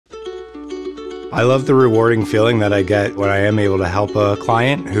I love the rewarding feeling that I get when I am able to help a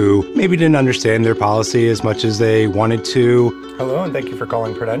client who maybe didn't understand their policy as much as they wanted to. Hello, and thank you for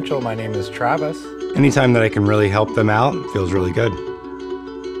calling Prudential. My name is Travis. Anytime that I can really help them out, it feels really good.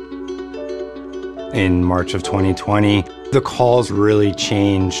 In March of 2020, the calls really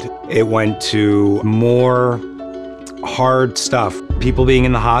changed. It went to more hard stuff. People being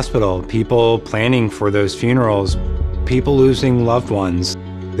in the hospital, people planning for those funerals, people losing loved ones.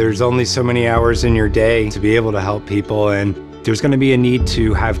 There's only so many hours in your day to be able to help people, and there's going to be a need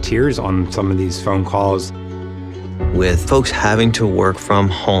to have tears on some of these phone calls. With folks having to work from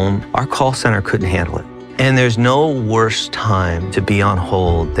home, our call center couldn't handle it. And there's no worse time to be on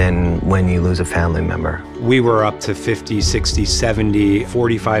hold than when you lose a family member. We were up to 50, 60, 70,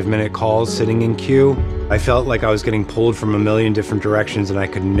 45-minute calls sitting in queue. I felt like I was getting pulled from a million different directions and I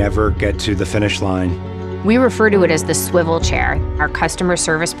could never get to the finish line. We refer to it as the swivel chair. Our customer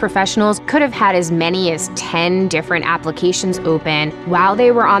service professionals could have had as many as 10 different applications open while they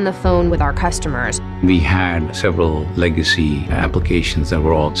were on the phone with our customers. We had several legacy applications that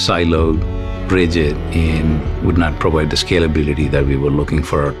were all siloed, rigid, and would not provide the scalability that we were looking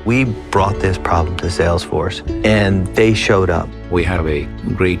for. We brought this problem to Salesforce, and they showed up. We have a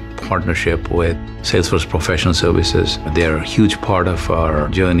great partnership with Salesforce Professional Services. They're a huge part of our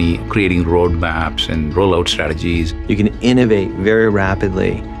journey, creating roadmaps and rollout strategies. You can innovate very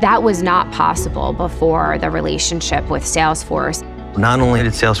rapidly. That was not possible before the relationship with Salesforce. Not only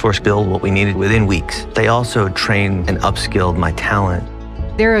did Salesforce build what we needed within weeks, they also trained and upskilled my talent.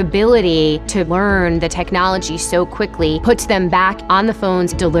 Their ability to learn the technology so quickly puts them back on the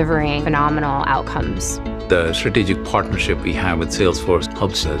phones delivering phenomenal outcomes. The strategic partnership we have with Salesforce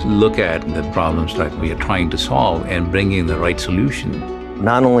helps us look at the problems that we are trying to solve and bring in the right solution.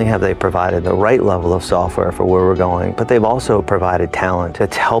 Not only have they provided the right level of software for where we're going, but they've also provided talent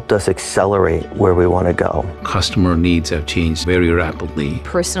that's helped us accelerate where we want to go. Customer needs have changed very rapidly.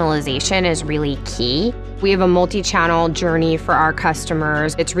 Personalization is really key. We have a multi-channel journey for our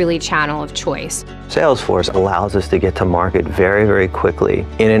customers. It's really channel of choice. Salesforce allows us to get to market very, very quickly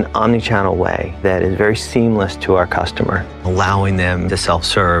in an omnichannel way that is very seamless to our customer, allowing them to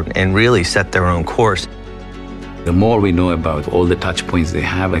self-serve and really set their own course. The more we know about all the touch points they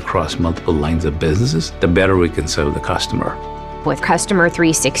have across multiple lines of businesses, the better we can serve the customer. With Customer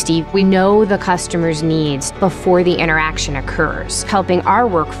 360, we know the customer's needs before the interaction occurs, helping our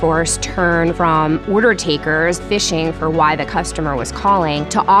workforce turn from order takers fishing for why the customer was calling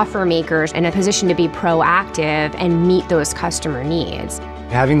to offer makers in a position to be proactive and meet those customer needs.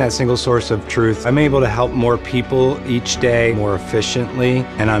 Having that single source of truth, I'm able to help more people each day more efficiently,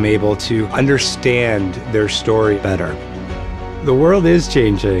 and I'm able to understand their story better. The world is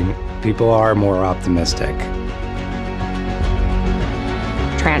changing. People are more optimistic.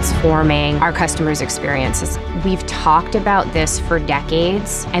 Transforming our customers' experiences. We've talked about this for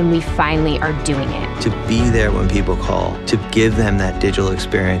decades, and we finally are doing it. To be there when people call, to give them that digital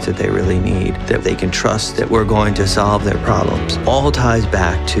experience that they really need, that they can trust that we're going to solve their problems, all ties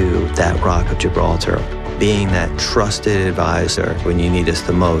back to that Rock of Gibraltar, being that trusted advisor when you need us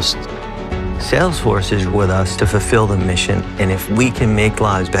the most. Salesforce is with us to fulfill the mission, and if we can make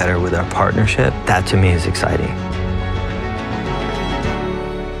lives better with our partnership, that to me is exciting.